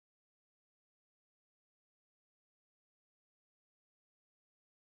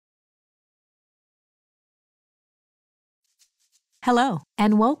Hello,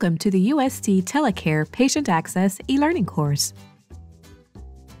 and welcome to the USC TeleCARE Patient Access e-learning course.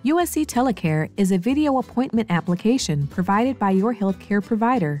 USC TeleCARE is a video appointment application provided by your healthcare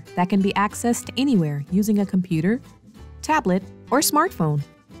provider that can be accessed anywhere using a computer, tablet, or smartphone.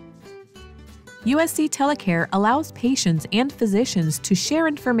 USC TeleCARE allows patients and physicians to share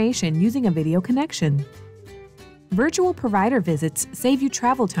information using a video connection. Virtual provider visits save you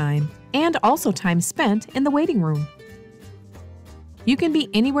travel time and also time spent in the waiting room. You can be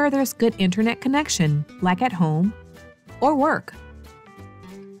anywhere there's good internet connection, like at home or work.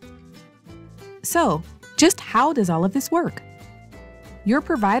 So, just how does all of this work? Your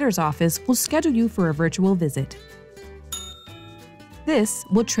provider's office will schedule you for a virtual visit. This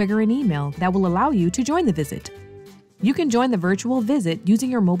will trigger an email that will allow you to join the visit. You can join the virtual visit using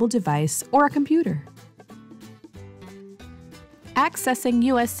your mobile device or a computer. Accessing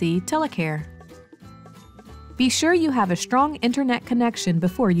USC TeleCARE. Be sure you have a strong internet connection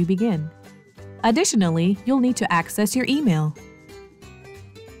before you begin. Additionally, you'll need to access your email.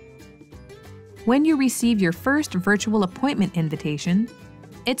 When you receive your first virtual appointment invitation,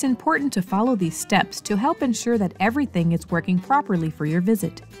 it's important to follow these steps to help ensure that everything is working properly for your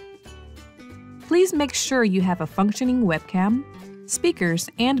visit. Please make sure you have a functioning webcam, speakers,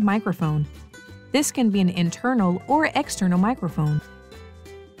 and microphone. This can be an internal or external microphone.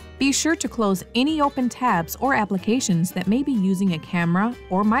 Be sure to close any open tabs or applications that may be using a camera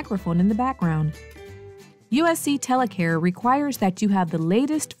or microphone in the background. USC TeleCARE requires that you have the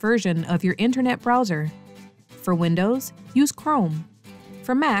latest version of your internet browser. For Windows, use Chrome.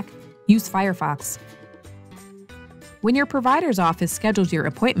 For Mac, use Firefox. When your provider's office schedules your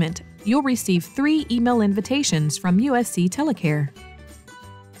appointment, you'll receive 3 email invitations from USC TeleCARE.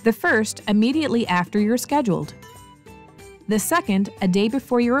 The first immediately after you're scheduled. The second, a day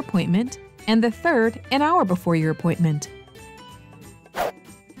before your appointment, and the third, an hour before your appointment.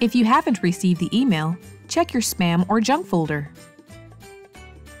 If you haven't received the email, check your spam or junk folder.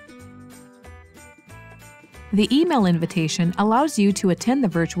 The email invitation allows you to attend the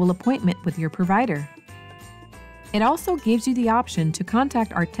virtual appointment with your provider. It also gives you the option to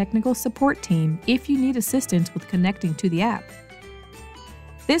contact our technical support team if you need assistance with connecting to the app.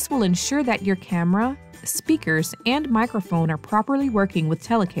 This will ensure that your camera, speakers, and microphone are properly working with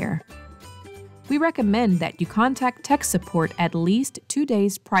TeleCARE. We recommend that you contact tech support at least 2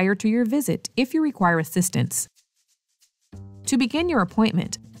 days prior to your visit if you require assistance. To begin your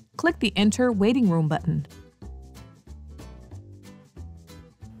appointment, click the Enter Waiting Room button.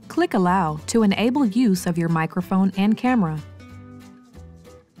 Click Allow to enable use of your microphone and camera.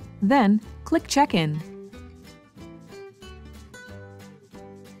 Then, click Check-in.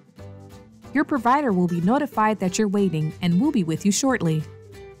 Your provider will be notified that you're waiting and will be with you shortly.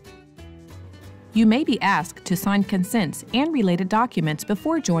 You may be asked to sign consents and related documents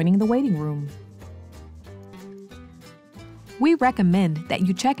before joining the waiting room. We recommend that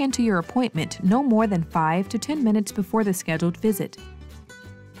you check into your appointment no more than 5 to 10 minutes before the scheduled visit.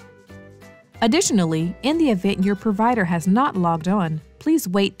 Additionally, in the event your provider has not logged on, please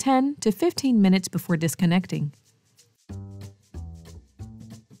wait 10 to 15 minutes before disconnecting.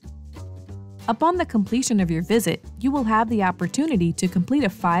 Upon the completion of your visit, you will have the opportunity to complete a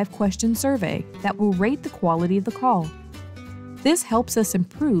 5-question survey that will rate the quality of the call. This helps us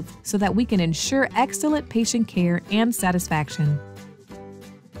improve so that we can ensure excellent patient care and satisfaction.